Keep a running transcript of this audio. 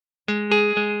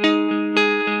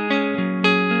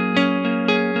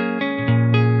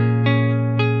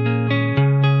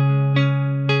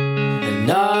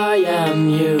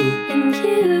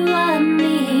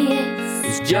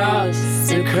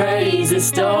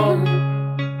wisdom.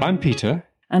 I'm Peter.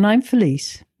 And I'm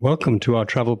Felice. Welcome to our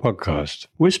travel podcast.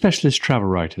 We're specialist travel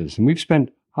writers, and we've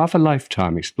spent half a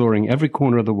lifetime exploring every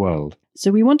corner of the world.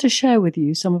 So we want to share with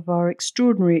you some of our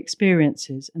extraordinary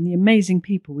experiences and the amazing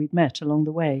people we've met along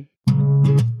the way.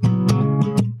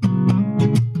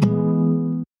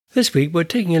 This week, we're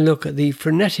taking a look at the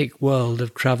frenetic world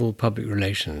of travel public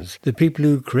relations, the people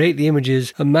who create the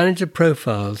images and manage the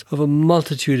profiles of a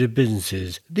multitude of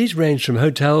businesses. These range from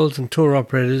hotels and tour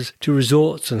operators to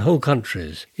resorts and whole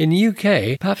countries. In the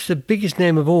UK, perhaps the biggest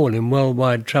name of all in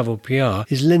worldwide travel PR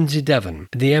is Lynsey Devon,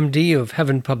 the MD of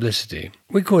Heaven Publicity.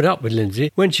 We caught up with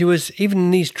Lynsey when she was, even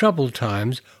in these troubled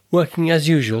times, working as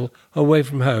usual away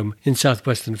from home in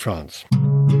southwestern France.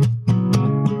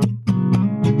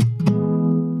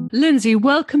 Lynsey,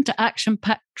 welcome to Action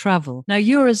Packed Travel. Now,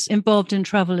 you're as involved in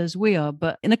travel as we are,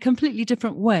 but in a completely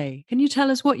different way. Can you tell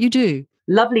us what you do?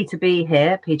 Lovely to be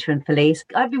here, Peter and Felice.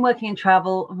 I've been working in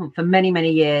travel for many,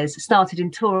 many years. Started in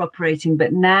tour operating,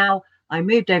 but now I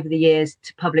moved over the years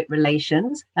to public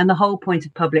relations. And the whole point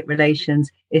of public relations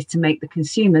is to make the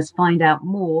consumers find out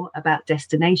more about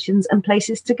destinations and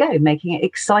places to go, making it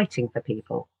exciting for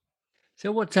people.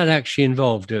 So what's that actually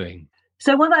involve doing?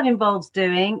 So what that involves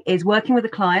doing is working with a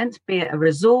client, be it a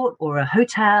resort or a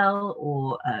hotel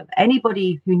or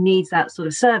anybody who needs that sort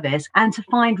of service, and to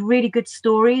find really good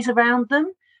stories around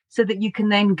them so that you can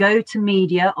then go to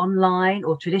media online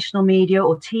or traditional media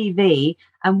or TV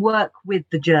and work with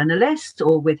the journalist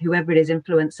or with whoever it is,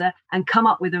 influencer, and come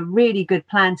up with a really good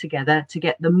plan together to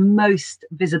get the most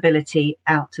visibility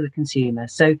out to the consumer.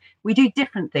 So we do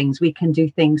different things. We can do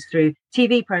things through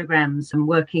TV programs and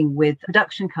working with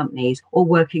production companies or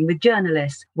working with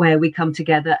journalists where we come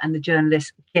together and the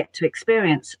journalists get to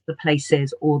experience the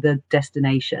places or the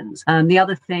destinations. The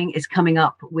other thing is coming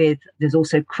up with, there's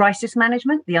also crisis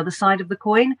management, the other side of the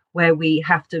coin, where we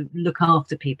have to look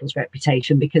after people's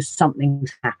reputation because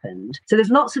something's happened. So there's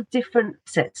lots of different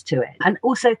sets to it. And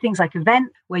also things like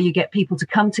event where you get people to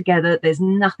come together. There's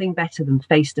nothing better than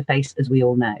face-to-face, as we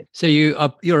all know. So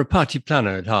you're a party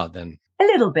planner at heart then? A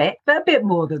little bit, but a bit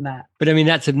more than that. But I mean,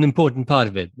 that's an important part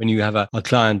of it. When you have a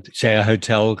client, say a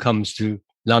hotel comes to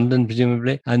London,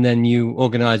 presumably, and then you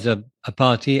organise a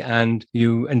party and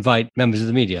you invite members of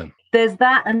the media. There's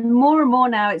that, and more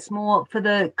now, it's more for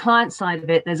the client side of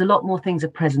it. There's a lot more things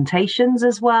of presentations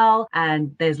as well.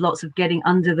 And there's lots of getting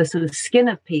under the sort of skin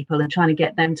of people and trying to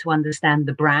get them to understand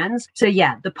the brands. So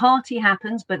yeah, the party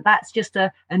happens, but that's just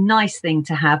a nice thing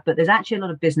to have. But there's actually a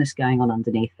lot of business going on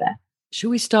underneath there.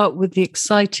 Should we start with the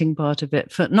exciting part of it,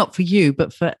 for not for you,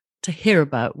 but to hear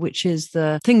about, which is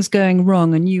the things going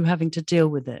wrong and you having to deal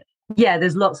with it? Yeah,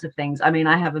 there's lots of things. I mean,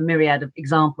 I have a myriad of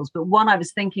examples, but one I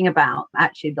was thinking about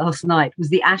actually last night was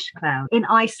the ash cloud. In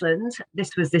Iceland,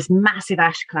 this was this massive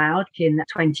ash cloud in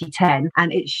 2010,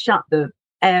 and it shut the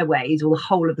airways or the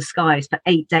whole of the skies for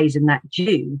 8 days in that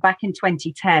June. Back in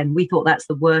 2010, we thought that's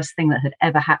the worst thing that had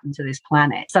ever happened to this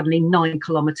planet. Suddenly 9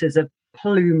 kilometers of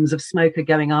plumes of smoke are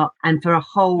going up, and for a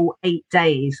whole 8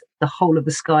 days, the whole of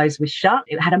the skies was shut.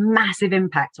 It had a massive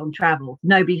impact on travel.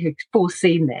 Nobody had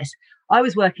foreseen this. I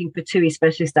was working for TUI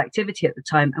Specialist Activity at the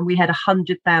time, and we had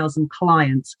 100,000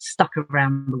 clients stuck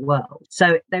around the world.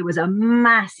 So there was a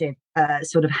massive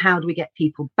sort of how do we get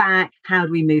people back? How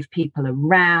do we move people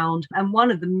around? And one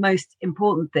of the most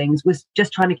important things was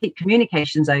just trying to keep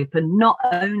communications open, not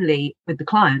only with the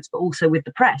clients, but also with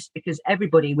the press, because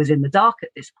everybody was in the dark at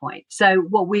this point. So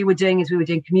what we were doing is we were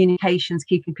doing communications,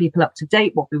 keeping people up to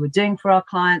date, what we were doing for our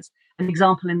clients. An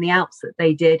example in the Alps that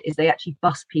they did is they actually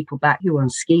bus people back who were on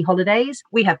ski holidays.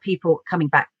 We have people coming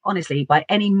back, honestly, by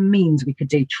any means we could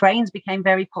do. Trains became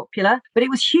very popular, but it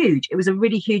was huge. It was a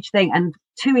really huge thing. And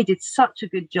TUI did such a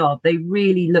good job. They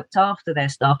really looked after their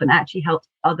staff and actually helped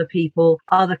other people,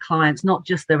 other clients, not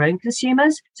just their own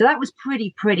consumers. So that was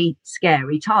pretty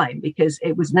scary time because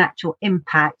it was an actual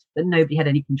impact that nobody had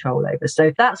any control over.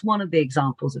 So that's one of the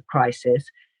examples of crisis.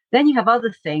 Then you have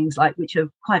other things like which are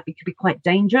could be quite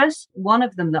dangerous. One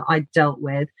of them that I dealt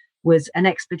with was an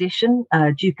expedition,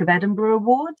 Duke of Edinburgh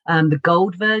Award, the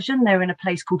gold version. They're in a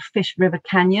place called Fish River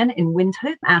Canyon in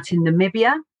Windhoek out in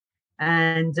Namibia.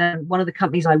 And one of the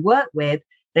companies I work with,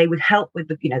 they would help with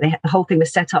the whole thing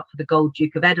was set up for the Gold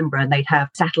Duke of Edinburgh, and they'd have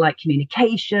satellite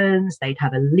communications, they'd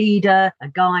have a leader, a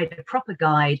guide, a proper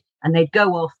guide, and they'd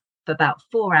go off for about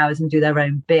 4 hours and do their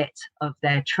own bit of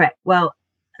their trek. Well,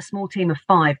 a small team of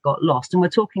 5 got lost, and we're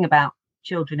talking about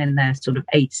children in their sort of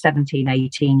 17,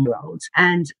 18-year-olds,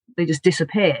 and they just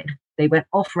disappeared. They went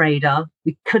off radar.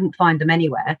 We couldn't find them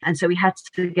anywhere. And so we had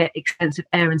to get extensive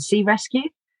air and sea rescue.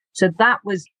 So that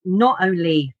was not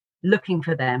only looking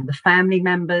for them. The family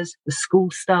members, the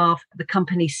school staff, the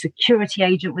company's security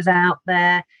agent was out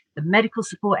there. The medical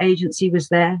support agency was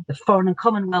there. The Foreign and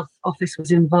Commonwealth Office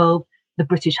was involved. The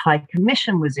British High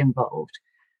Commission was involved.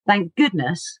 Thank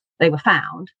goodness they were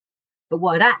found. But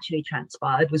what had actually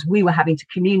transpired was we were having to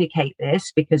communicate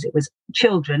this because it was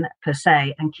children per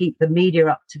se and keep the media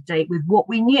up to date with what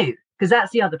we knew. Because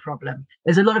that's the other problem.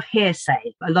 There's a lot of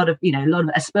hearsay, a lot of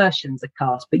aspersions are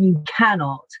cast, but you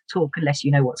cannot talk unless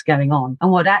you know what's going on.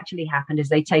 And what actually happened is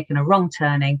they'd taken a wrong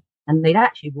turning and they'd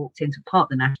actually walked into part of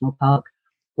the national park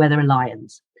where there are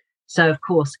lions. So, of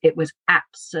course, it was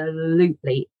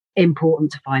absolutely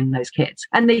important to find those kids.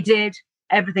 And they did.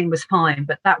 Everything was fine,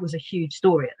 but that was a huge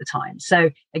story at the time.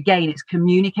 So again, it's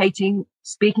communicating,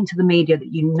 speaking to the media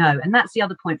that you know. And that's the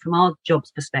other point from our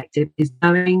job's perspective, is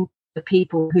knowing the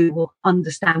people who will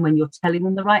understand when you're telling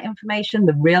them the right information,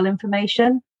 the real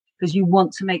information, because you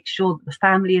want to make sure that the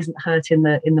family isn't hurt in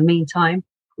the meantime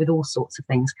with all sorts of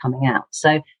things coming out.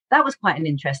 So that was quite an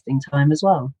interesting time as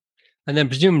well. And then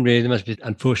presumably there must be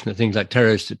unfortunate things like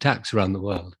terrorist attacks around the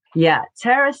world. Yeah,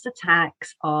 terrorist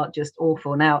attacks are just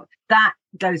awful. Now, that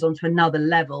goes on to another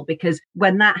level, because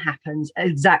when that happens,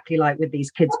 exactly like with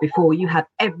these kids before, you have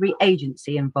every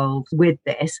agency involved with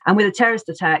this. And with a terrorist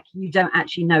attack, you don't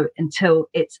actually know until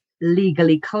it's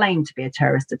legally claimed to be a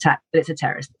terrorist attack, but it's a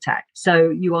terrorist attack. So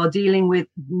you are dealing with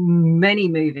many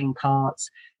moving parts.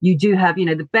 You do have,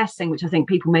 the best thing, which I think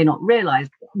people may not realize,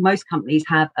 most companies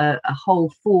have a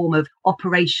whole form of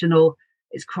operational,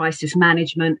 it's crisis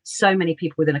management. So many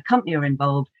people within a company are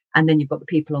involved. And then you've got the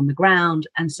people on the ground.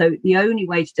 And so the only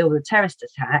way to deal with a terrorist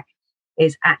attack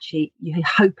is actually you're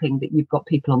hoping that you've got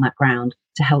people on that ground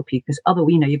to help you. Because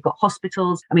you've got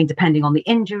hospitals. I mean, depending on the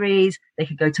injuries, they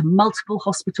could go to multiple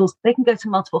hospitals. They can go to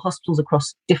multiple hospitals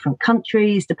across different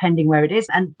countries, depending where it is.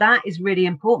 And that is really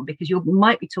important, because you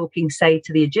might be talking, say,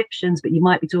 to the Egyptians, but you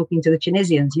might be talking to the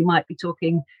Tunisians. You might be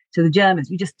talking to the Germans.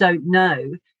 You just don't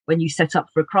know when you set up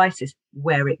for a crisis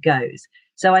where it goes.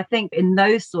 So I think in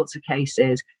those sorts of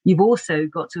cases, you've also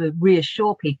got to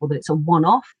reassure people that it's a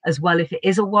one-off as well, if it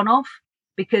is a one-off,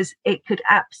 because it could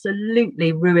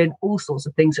absolutely ruin all sorts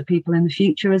of things for people in the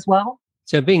future as well.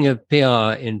 So being a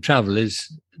PR in travel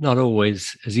is not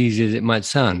always as easy as it might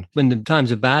sound. When the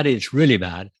times are bad, it's really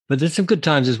bad. But there's some good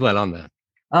times as well, aren't there?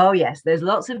 Oh, yes, there's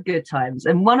lots of good times.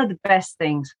 And one of the best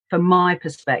things from my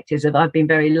perspective is that I've been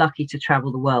very lucky to travel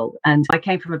the world. And I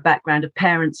came from a background of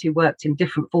parents who worked in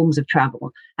different forms of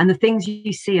travel. And the things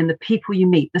you see and the people you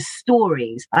meet, the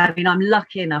stories. I mean, I'm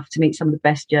lucky enough to meet some of the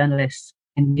best journalists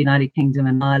in the United Kingdom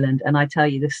and Ireland. And I tell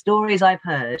you, the stories I've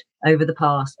heard over the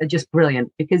past are just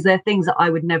brilliant, because they're things that I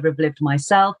would never have lived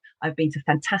myself. I've been to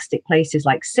fantastic places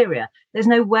like Syria. There's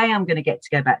no way I'm going to get to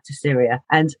go back to Syria.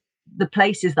 And the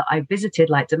places that I visited,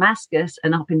 like Damascus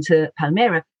and up into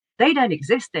Palmyra, they don't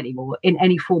exist anymore in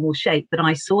any formal shape that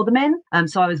I saw them in.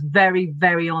 So I was very,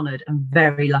 very honoured and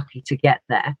very lucky to get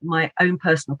there. My own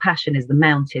personal passion is the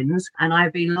mountains, and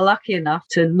I've been lucky enough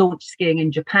to launch skiing in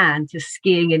Japan, to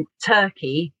skiing in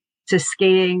Turkey, to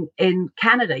skiing in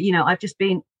Canada. I've just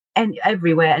been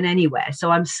everywhere and anywhere.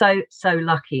 So I'm so, so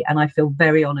lucky, and I feel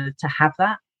very honoured to have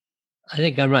that. I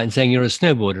think I'm right in saying you're a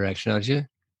snowboarder, actually, aren't you?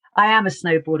 I am a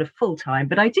snowboarder full time,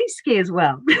 but I do ski as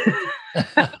well.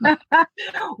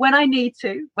 When I need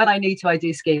to, I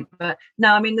do ski. But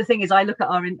no, I mean, the thing is, I look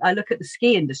at the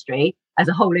ski industry as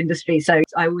a whole industry. So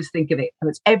I always think of it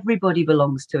as everybody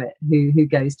belongs to it who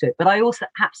goes to it. But I also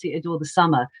absolutely adore the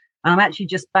summer. And I'm actually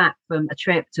just back from a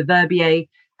trip to Verbier,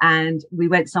 and we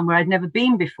went somewhere I'd never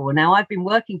been before. Now, I've been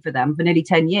working for them for nearly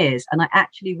 10 years, and I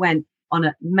actually went on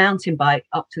a mountain bike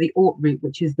up to the Haute route,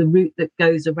 which is the route that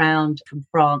goes around from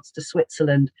France to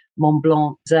Switzerland, Mont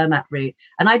Blanc, Zermatt route.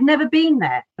 And I'd never been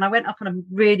there. And I went up on a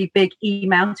really big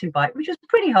mountain bike, which was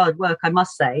pretty hard work, I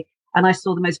must say. And I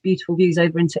saw the most beautiful views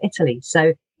over into Italy.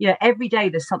 So, every day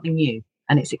there's something new,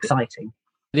 and it's exciting.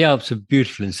 The Alps are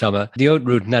beautiful in summer. The Haute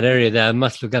route in that area there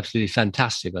must look absolutely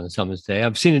fantastic on a summer's day.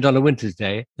 I've seen it on a winter's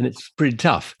day, and it's pretty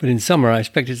tough. But in summer, I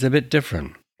expect it's a bit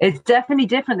different. It's definitely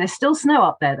different. There's still snow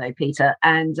up there, though, Peter.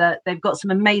 And they've got some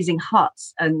amazing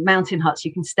huts and mountain huts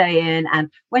you can stay in.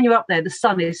 And when you're up there, the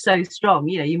sun is so strong.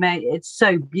 It's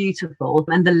so beautiful,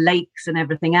 and the lakes and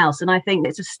everything else. And I think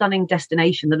it's a stunning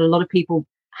destination that a lot of people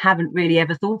haven't really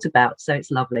ever thought about. So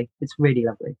it's lovely. It's really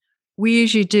lovely. We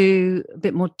usually do a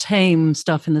bit more tame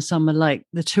stuff in the summer, like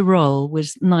the Tyrol,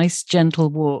 with nice, gentle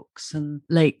walks and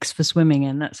lakes for swimming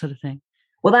in, that sort of thing.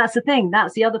 Well, that's the thing.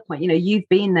 That's the other point. You've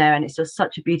been there, and it's just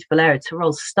such a beautiful area.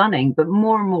 Tyrol's stunning, but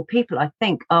more and more people, I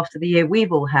think, after the year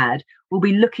we've all had, will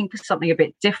be looking for something a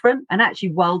bit different. And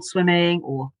actually wild swimming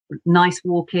or nice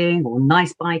walking or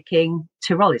nice biking,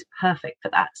 Tyrol is perfect for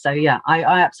that. So yeah, I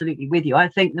absolutely with you. I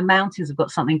think the mountains have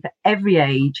got something for every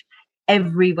age,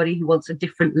 everybody who wants a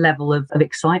different level of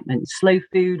excitement. Slow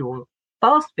food or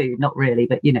fast food, not really,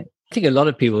 but you know. I think a lot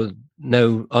of people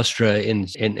know Austria in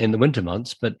the winter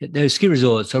months, but those ski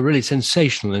resorts are really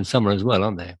sensational in summer as well,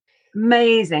 aren't they?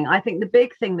 Amazing. I think the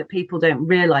big thing that people don't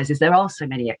realize is there are so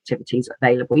many activities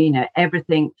available, you know,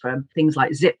 everything from things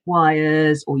like zip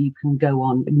wires, or you can go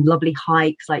on lovely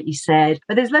hikes, like you said,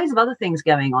 but there's loads of other things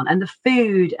going on, and the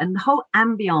food and the whole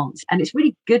ambience. And it's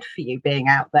really good for you being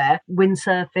out there,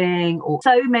 windsurfing, or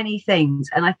so many things.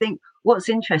 And I think what's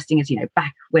interesting is, you know,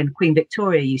 back when Queen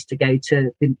Victoria used to go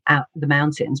to out the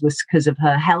mountains was because of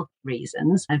her health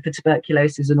reasons and for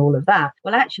tuberculosis and all of that.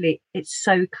 Well, actually, it's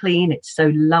so clean, it's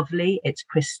so lovely, it's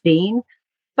pristine,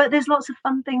 but there's lots of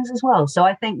fun things as well. So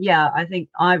I think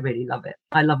I really love it.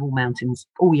 I love all mountains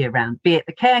all year round, be it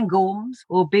the Cairngorms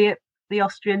or be it the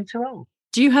Austrian Tyrol.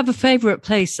 Do you have a favourite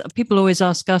place? People always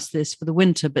ask us this for the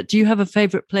winter, but do you have a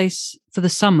favourite place for the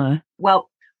summer? Well,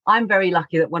 I'm very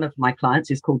lucky that one of my clients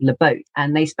is called Le Boat,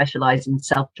 and they specialize in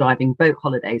self-driving boat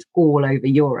holidays all over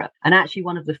Europe. And actually,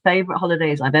 one of the favorite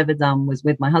holidays I've ever done was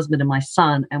with my husband and my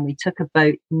son. And we took a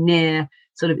boat near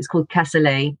it's called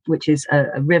Cassale, which is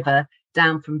a river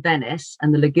down from Venice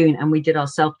and the lagoon. And we did our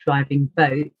self-driving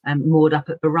boat and moored up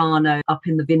at Verano, up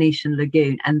in the Venetian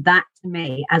lagoon. And that to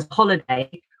me, as a holiday,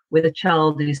 with a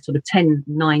child who's sort of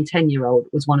 10-year-old,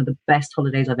 was one of the best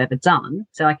holidays I've ever done.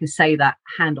 So I can say that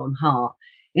hand on heart.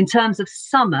 In terms of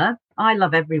summer, I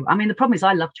love everywhere. I mean, the problem is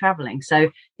I love traveling. So,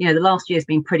 you know, the last year has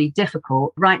been pretty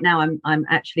difficult. Right now, I'm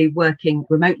actually working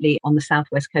remotely on the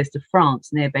southwest coast of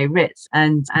France near Biarritz.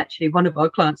 And actually, one of our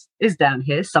clients is down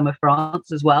here, summer France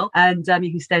as well. And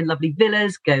you can stay in lovely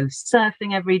villas, go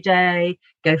surfing every day,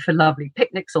 go for lovely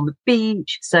picnics on the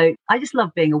beach. So I just love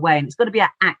being away. And it's got to be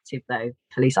active, though,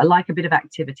 Felice. I like a bit of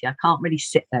activity. I can't really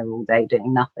sit there all day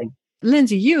doing nothing.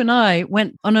 Lynsey, you and I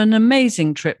went on an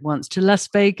amazing trip once to Las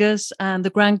Vegas and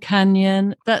the Grand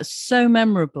Canyon. That's so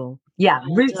memorable. Yeah,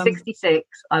 Route 66,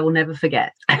 I will never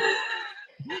forget.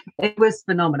 It was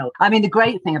phenomenal. I mean, the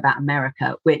great thing about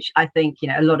America, which I think, you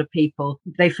know, a lot of people,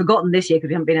 they've forgotten this year because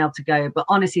we haven't been able to go, but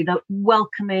honestly, the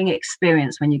welcoming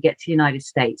experience when you get to the United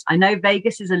States. I know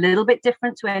Vegas is a little bit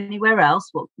different to anywhere else.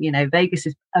 Well, you know, Vegas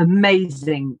is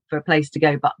amazing for a place to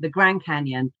go, but the Grand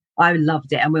Canyon, I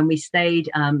loved it. And when we stayed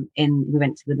we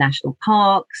went to the national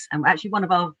parks, and actually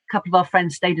couple of our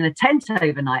friends stayed in a tent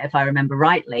overnight, if I remember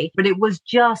rightly, but it was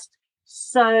just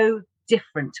so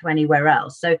different to anywhere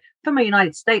else. So from a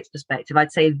United States perspective,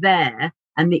 I'd say there.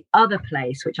 And the other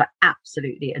place, which I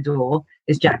absolutely adore,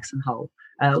 is Jackson Hole.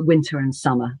 Winter and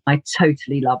summer. I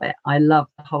totally love it. I love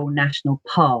the whole national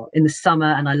park in the summer,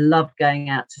 and I love going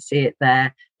out to see it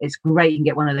there. It's great. You can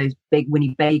get one of those big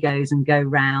Winnebagos and go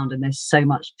round, and there's so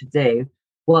much to do.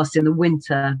 Whilst in the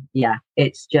winter, yeah,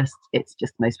 it's just the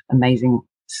most amazing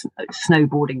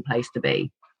snowboarding place to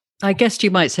be. I guess you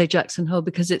might say Jackson Hole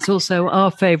because it's also our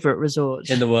favourite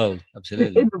resort in the world.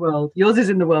 Absolutely, in the world. Yours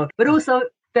is in the world, but also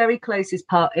very closest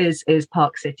part is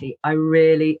Park City. I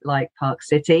really like Park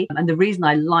City. And the reason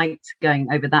I liked going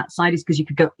over that side is because you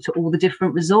could go to all the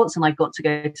different resorts, and I got to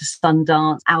go to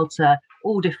Sundance, Outer,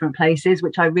 all different places,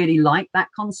 which I really like that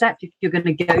concept. If you're going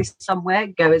to go somewhere,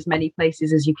 go as many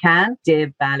places as you can,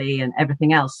 Deer Valley and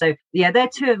everything else. So yeah, they're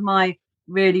two of my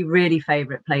really, really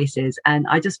favorite places. And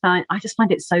I just find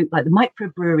it so, like, the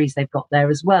microbreweries they've got there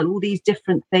as well, all these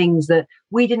different things that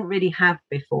we didn't really have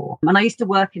before. And I used to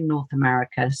work in North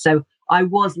America, so I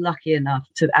was lucky enough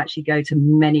to actually go to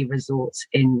many resorts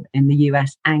in the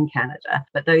US and Canada,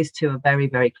 but those two are very,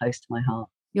 very close to my heart.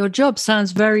 Your job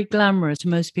sounds very glamorous to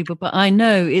most people, but I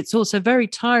know it's also very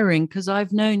tiring because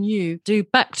I've known you do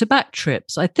back-to-back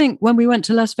trips. I think when we went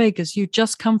to Las Vegas, you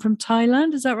just come from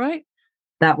Thailand. Is that right?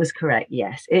 That was correct.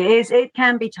 Yes, it is. It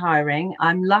can be tiring.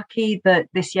 I'm lucky that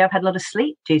this year I've had a lot of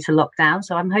sleep due to lockdown.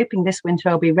 So I'm hoping this winter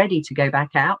I'll be ready to go back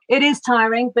out. It is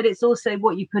tiring, but it's also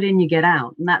what you put in, you get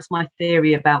out. And that's my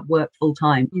theory about work full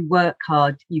time. You work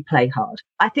hard, you play hard.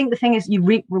 I think the thing is you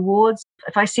reap rewards.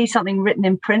 If I see something written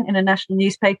in print in a national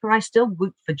newspaper, I still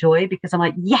whoop for joy because I'm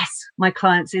like, yes, my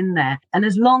client's in there. And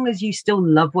as long as you still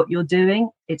love what you're doing,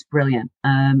 it's brilliant.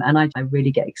 And I really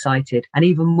get excited. And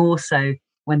even more so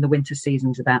when the winter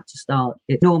season's about to start.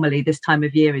 Normally this time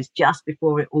of year is just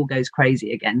before it all goes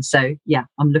crazy again. So yeah,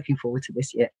 I'm looking forward to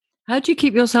this year. How do you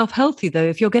keep yourself healthy though?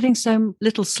 If you're getting so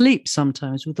little sleep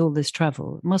sometimes with all this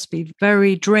travel, it must be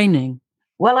very draining.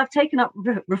 Well, I've taken up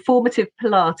reformative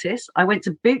Pilates. I went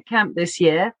to boot camp this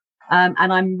year. And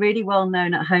I'm really well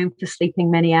known at home for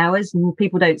sleeping many hours, and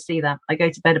people don't see that. I go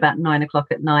to bed about 9 o'clock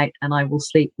at night and I will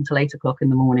sleep until 8 o'clock in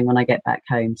the morning when I get back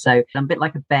home. So I'm a bit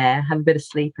like a bear, have a bit of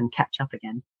sleep and catch up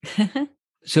again.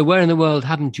 So where in the world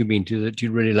haven't you been to that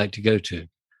you'd really like to go to?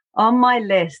 On my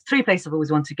list, 3 places I've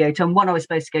always wanted to go to, and one I was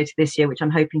supposed to go to this year, which I'm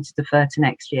hoping to defer to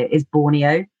next year, is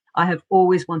Borneo. I have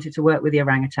always wanted to work with the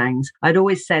orangutans. I'd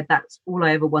always said that's all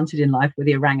I ever wanted in life, with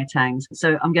the orangutans.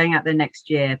 So I'm going out there next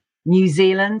year. New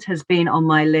Zealand has been on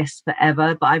my list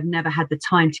forever, but I've never had the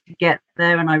time to get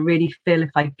there. And I really feel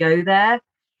if I go there,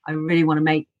 I really want to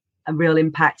make a real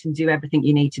impact and do everything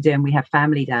you need to do. And we have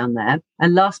family down there.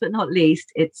 And last but not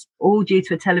least, it's all due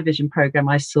to a television program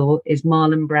I saw, is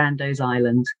Marlon Brando's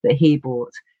island that he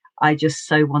bought. I just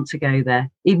so want to go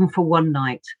there, even for one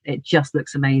night. It just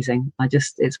looks amazing.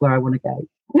 It's where I want to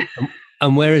go.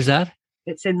 And where is that?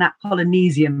 It's in that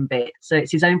Polynesian bit. So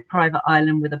it's his own private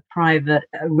island with a private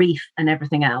reef and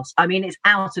everything else. I mean, it's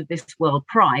out of this world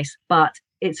price, but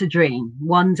it's a dream.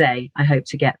 One day I hope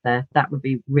to get there. That would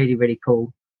be really, really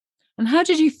cool. And how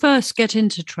did you first get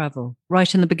into travel,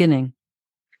 right in the beginning?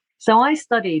 So I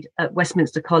studied at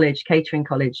Westminster College, Catering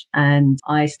College, and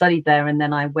I studied there. And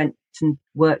then I went and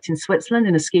worked in Switzerland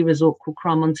in a ski resort called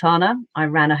Crans-Montana. I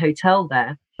ran a hotel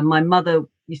there. And my mother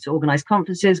used to organise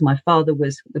conferences. My father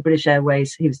was the British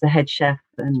Airways. He was the head chef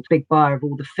and big buyer of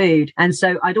all the food. And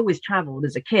so I'd always travelled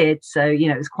as a kid. So,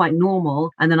 it was quite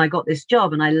normal. And then I got this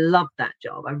job and I loved that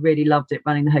job. I really loved it,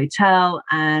 running the hotel.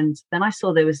 And then I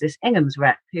saw there was this Ingham's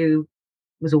rep who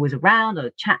was always around.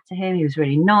 I'd chat to him. He was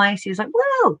really nice. He was like,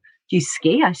 well, do you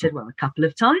ski? I said, well, a couple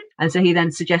of times. And so he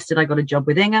then suggested I got a job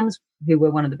with Ingham's, who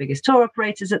were one of the biggest tour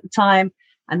operators at the time.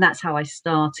 And that's how I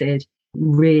started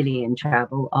really in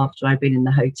travel after I'd been in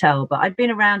the hotel. But I'd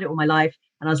been around it all my life,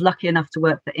 and I was lucky enough to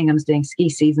work for Ingham's doing ski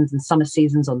seasons and summer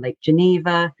seasons on Lake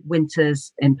Geneva,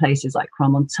 winters in places like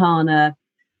Crans-Montana.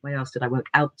 Where else did I work?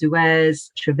 Alpe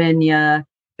d'Huez, Treviño, a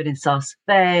bit in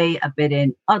Saas-Fee, a bit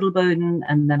in Adelboden,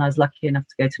 and then I was lucky enough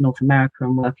to go to North America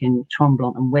and work in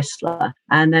Tremblant and Whistler.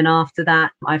 And then after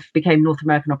that, I became North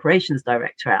American Operations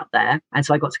Director out there. And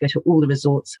so I got to go to all the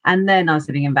resorts. And then I was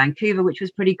living in Vancouver, which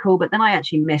was pretty cool. But then I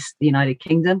actually missed the United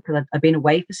Kingdom because I'd been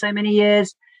away for so many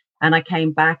years. And I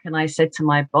came back and I said to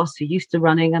my boss, who used to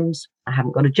run Ingham's, I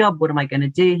haven't got a job. What am I going to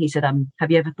do? He said,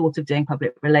 have you ever thought of doing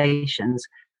public relations?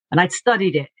 And I'd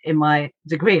studied it in my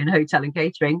degree in hotel and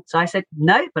catering. So I said,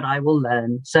 no, but I will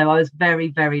learn. So I was very,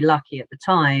 very lucky at the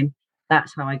time.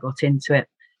 That's how I got into it.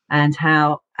 And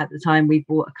how at the time we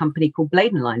bought a company called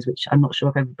Bladen Lines, which I'm not sure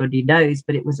if everybody knows,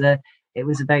 but it was a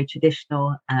very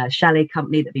traditional chalet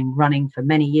company that had been running for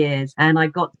many years. And I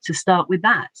got to start with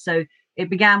that. So it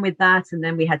began with that, and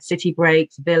then we had city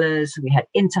breaks, villas, we had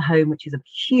Interhome, which is a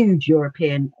huge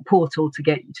European portal to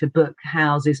get to book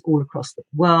houses all across the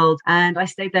world. And I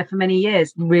stayed there for many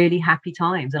years, really happy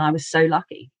times, and I was so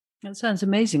lucky. That sounds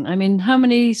amazing. I mean, how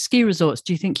many ski resorts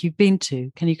do you think you've been to?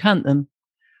 Can you count them?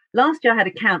 Last year I had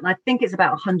a count, and I think it's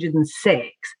about 106.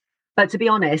 But to be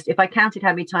honest, if I counted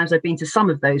how many times I've been to some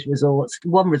of those resorts,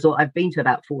 one resort I've been to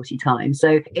about 40 times.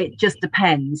 So it just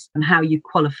depends on how you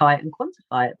qualify it and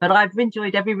quantify it. But I've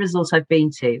enjoyed every resort I've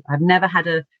been to. I've never had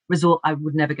a resort I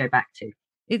would never go back to.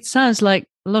 It sounds like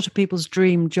a lot of people's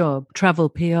dream job, travel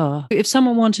PR. If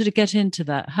someone wanted to get into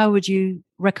that, how would you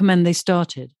recommend they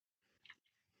started?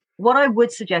 What I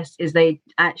would suggest is they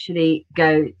actually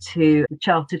go to the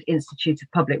Chartered Institute of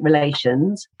Public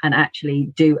Relations and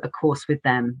actually do a course with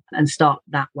them and start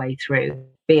that way through,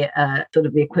 be it sort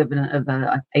of the equivalent of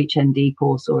a HND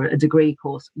course or a degree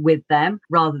course with them,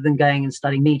 rather than going and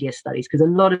studying media studies. Because a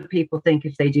lot of people think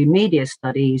if they do media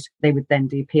studies, they would then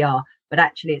do PR. But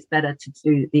actually, it's better to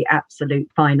do the absolute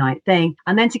finite thing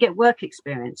and then to get work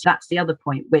experience. That's the other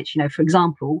point, which, for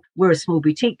example, we're a small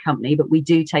boutique company, but we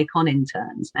do take on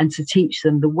interns and to teach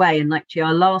them the way. And actually,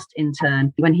 our last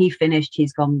intern, when he finished,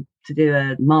 he's gone to do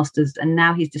a master's, and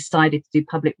now he's decided to do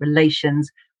public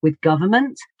relations with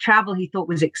government. Travel he thought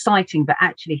was exciting, but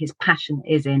actually his passion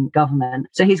is in government.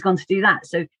 So he's gone to do that.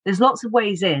 So there's lots of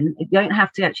ways in. You don't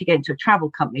have to actually get into a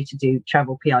travel company to do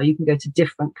travel PR. You can go to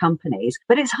different companies,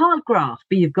 but it's hard graft,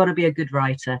 but you've got to be a good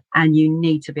writer and you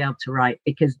need to be able to write,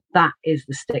 because that is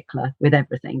the stickler with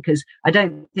everything. Because I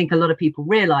don't think a lot of people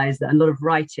realize that a lot of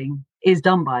writing is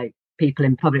done by people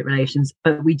in public relations,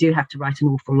 but we do have to write an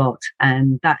awful lot,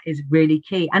 and that is really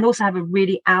key. And also have a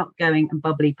really outgoing and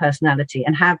bubbly personality,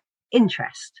 and have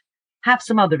interest, have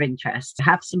some other interests,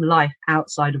 have some life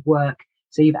outside of work,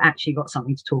 so you've actually got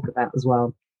something to talk about as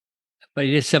well. But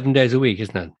it is 7 days a week,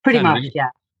 isn't it? Pretty much, yeah.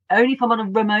 Only if I'm on a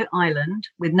remote island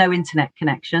with no internet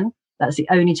connection. That's the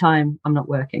only time I'm not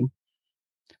working.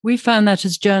 We found that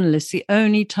as journalists, the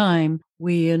only time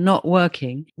we are not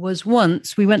working was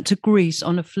once we went to Greece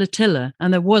on a flotilla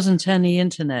and there wasn't any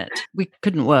internet. We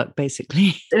couldn't work,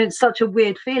 basically. And it's such a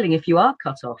weird feeling if you are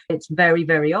cut off. It's very,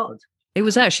 very odd. It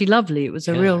was actually lovely. It was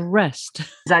a real rest.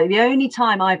 So the only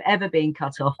time I've ever been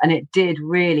cut off, and it did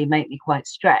really make me quite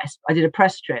stressed, I did a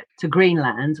press trip to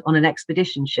Greenland on an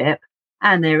expedition ship,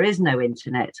 and there is no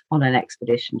internet on an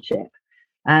expedition ship.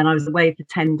 And I was away for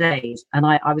 10 days, and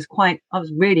I was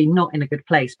really not in a good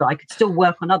place, but I could still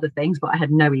work on other things, but I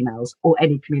had no emails or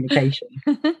any communication.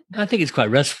 I think it's quite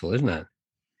restful, isn't it?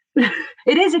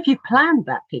 It is if you planned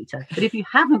that, Peter, but if you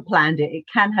haven't planned it, it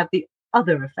can have the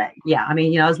other effect. Yeah, I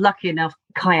mean, I was lucky enough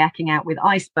kayaking out with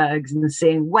icebergs and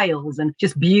seeing whales and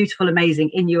just beautiful, amazing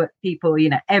Inuit people.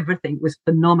 Everything was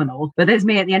phenomenal. But there's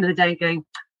me at the end of the day going,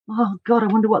 oh, God, I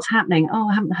wonder what's happening. Oh,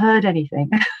 I haven't heard anything.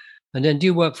 And then do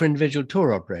you work for individual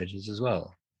tour operators as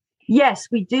well? Yes,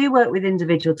 we do work with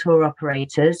individual tour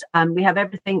operators. We have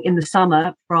everything in the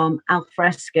summer from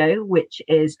Alfresco, which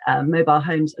is mobile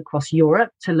homes across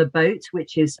Europe, to La Boat,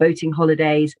 which is boating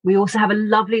holidays. We also have a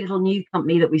lovely little new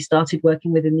company that we started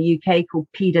working with in the UK called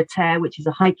Pied à Terre, which is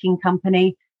a hiking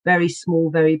company. Very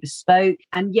small, very bespoke.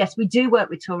 And yes, we do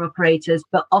work with tour operators,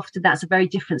 but often that's a very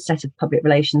different set of public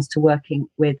relations to working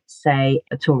with, say,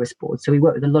 a tourist board. So we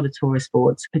work with a lot of tourist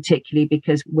boards, particularly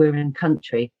because we're in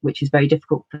country, which is very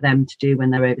difficult for them to do when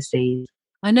they're overseas.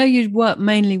 I know you work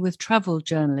mainly with travel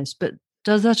journalists, but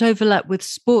does that overlap with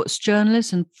sports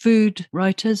journalists and food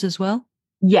writers as well?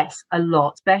 Yes, a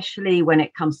lot, especially when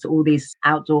it comes to all these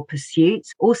outdoor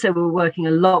pursuits. Also, we're working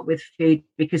a lot with food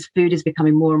because food is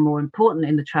becoming more and more important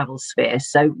in the travel sphere.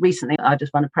 So recently, I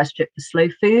just ran a press trip for Slow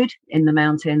Food in the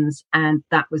mountains, and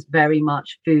that was very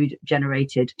much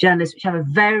food-generated journalists, which have a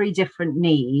very different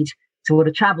need to what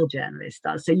a travel journalist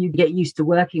does. So you get used to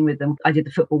working with them. I did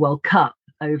the Football World Cup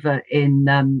over in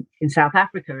South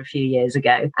Africa a few years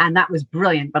ago, and that was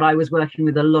brilliant. But I was working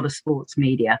with a lot of sports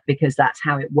media because that's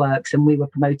how it works, and we were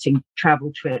promoting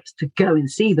travel trips to go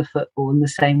and see the football, and the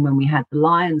same when we had the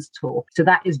Lions tour. So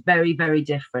that is very, very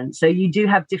different. So you do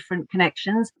have different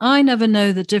connections. I never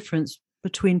know the difference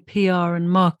between PR and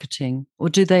marketing, or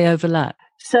do they overlap?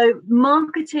 So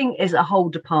marketing is a whole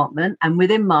department, and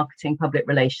within marketing, public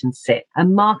relations sit.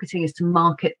 And marketing is to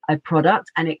market a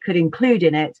product, and it could include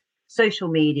in it social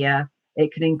media,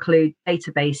 it could include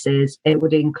databases, it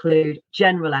would include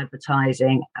general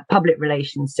advertising, public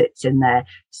relations sits in there.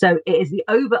 So it is the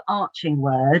overarching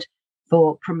word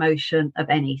for promotion of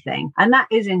anything. And that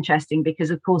is interesting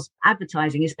because, of course,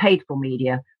 advertising is paid for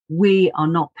media. We are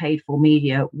not paid for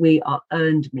media, we are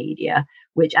earned media,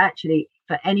 which actually,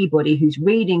 for anybody who's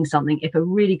reading something, if a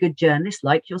really good journalist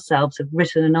like yourselves have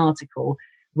written an article,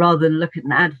 rather than look at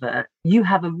an advert, you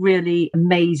have a really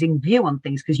amazing view on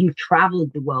things because you've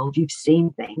traveled the world, you've seen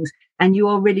things, and you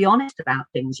are really honest about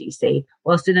things you see.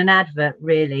 Whilst in an advert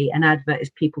is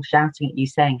people shouting at you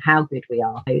saying how good we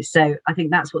are. So I think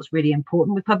that's what's really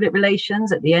important with public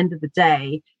relations. At the end of the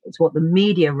day, it's what the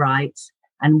media writes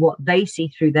and what they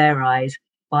see through their eyes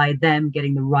by them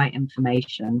getting the right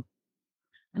information.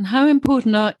 And how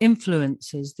important are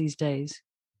influencers these days?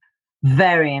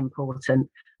 Very important.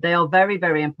 They are very,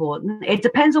 very important. It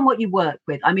depends on what you work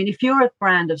with. I mean, if you're a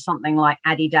brand of something like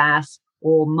Adidas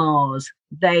or Mars,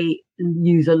 they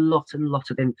use a lot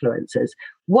of influencers.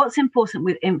 What's important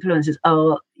with influencers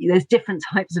there's different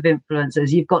types of influencers.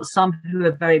 You've got some who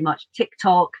are very much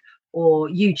TikTok or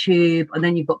YouTube, and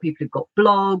then you've got people who've got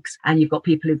blogs, and you've got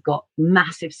people who've got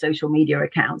massive social media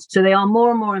accounts. So they are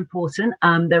more and more important.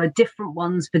 There are different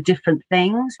ones for different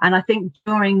things. And I think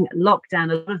during lockdown,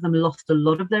 a lot of them lost a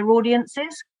lot of their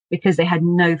audiences because they had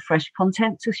no fresh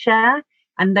content to share.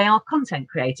 And they are content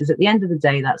creators. At the end of the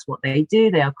day, that's what they do.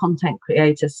 They are content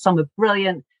creators. Some are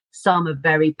brilliant, some are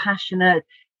very passionate,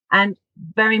 and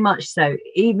very much so.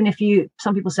 Even if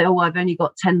some people say, I've only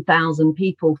got 10,000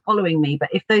 people following me. But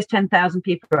if those 10,000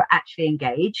 people are actually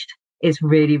engaged, it's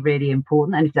really, really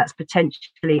important. And if that's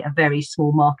potentially a very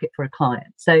small market for a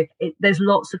client. So there's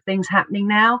lots of things happening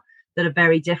now that are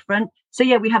very different. So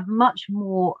yeah, we have much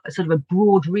more sort of a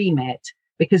broad remit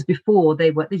because before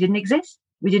they didn't exist.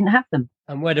 We didn't have them.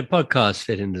 And where do podcasts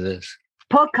fit into this?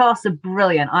 Podcasts are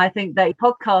brilliant. I think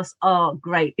podcasts are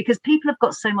great because people have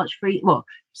got so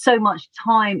much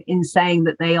time in saying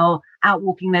that they are out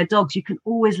walking their dogs. You can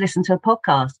always listen to a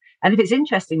podcast. And if it's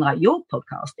interesting, like your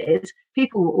podcast is,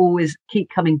 people will always keep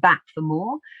coming back for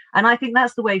more. And I think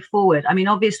that's the way forward. I mean,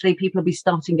 obviously, people will be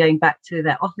starting going back to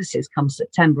their offices come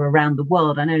September around the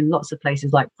world. I know in lots of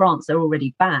places like France, they're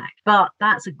already back. But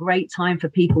that's a great time for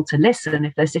people to listen.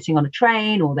 If they're sitting on a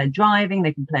train or they're driving,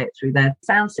 they can play it through their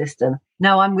sound system.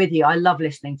 No, I'm with you. I love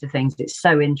listening to things. It's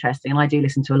so interesting. And I do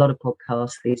listen to a lot of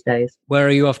podcasts these days. Where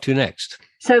are you off to next?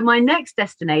 So my next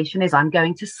destination is I'm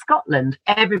going to Scotland.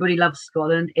 Everybody loves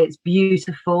Scotland. It's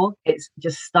beautiful. It's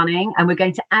just stunning. And we're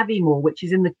going to Aviemore, which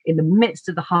is in the midst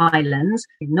of the Highlands,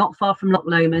 not far from Loch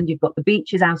Lomond. You've got the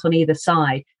beaches out on either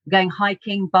side. We're going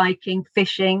hiking, biking,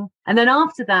 fishing. And then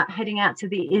after that, heading out to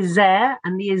the Isère.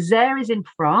 And the Isère is in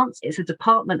France. It's a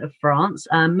department of France.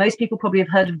 Most people probably have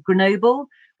heard of Grenoble,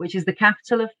 which is the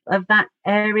capital of that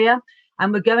area.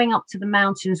 And we're going up to the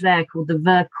mountains there called the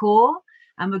Vercors.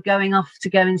 And we're going off to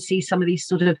go and see some of these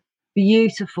sort of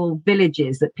beautiful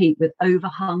villages that with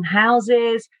overhung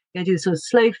houses. We're going to do the sort of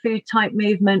slow food type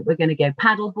movement. We're going to go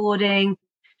paddle boarding,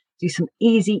 do some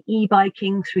easy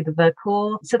e-biking through the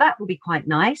Vercors. So that will be quite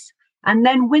nice. And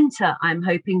then winter, I'm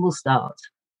hoping, will start.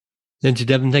 Lynsey,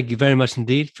 Devon, thank you very much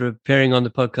indeed for appearing on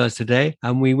the podcast today.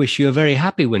 And we wish you a very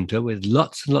happy winter with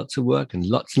lots and lots of work and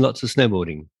lots of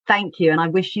snowboarding. Thank you. And I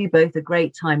wish you both a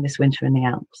great time this winter in the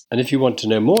Alps. And if you want to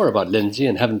know more about Lynsey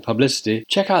and Heaven Publicity,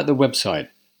 check out the website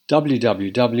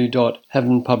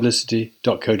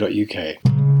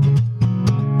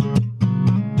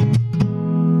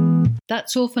www.heavenpublicity.co.uk.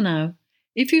 That's all for now.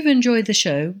 If you've enjoyed the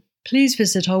show, please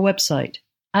visit our website,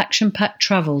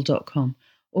 actionpacktravel.com,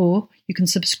 or you can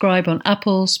subscribe on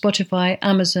Apple, Spotify,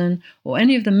 Amazon, or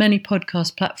any of the many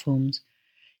podcast platforms.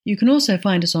 You can also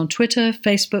find us on Twitter,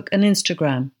 Facebook, and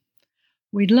Instagram.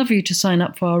 We'd love you to sign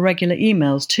up for our regular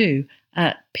emails too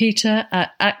at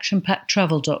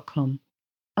peter@actionpacktravel.com.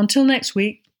 Until next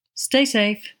week, stay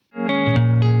safe.